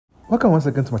Welcome once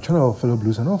again to my channel, fellow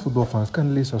Blues, and all football fans.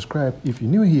 Kindly subscribe if you're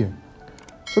new here.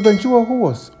 So Ben Chilwell, who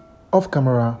was off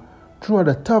camera throughout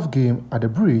a tough game at the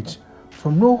bridge,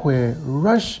 from nowhere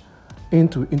rushed in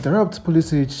to interrupt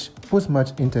Pulisic's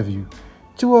post-match interview.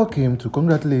 Chilwell came to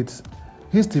congratulate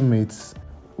his teammates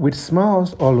with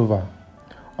smiles all over.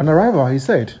 On arrival, he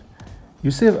said,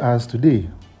 "You saved us today.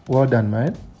 Well done,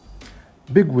 man.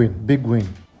 Big win, big win.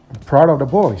 I'm proud of the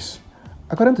boys."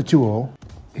 According to Chilwell,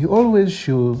 he always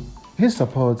showed his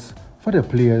support for the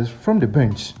players from the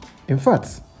bench. In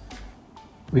fact,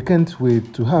 we can't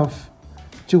wait to have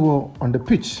Chilwell on the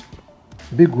pitch.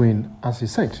 Big win, as he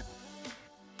said.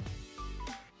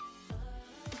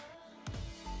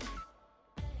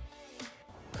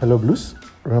 Fellow Blues,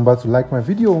 remember to like my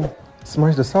video,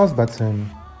 smash the subs button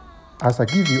as I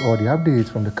give you all the updates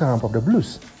from the camp of the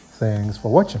Blues. Thanks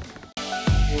for watching.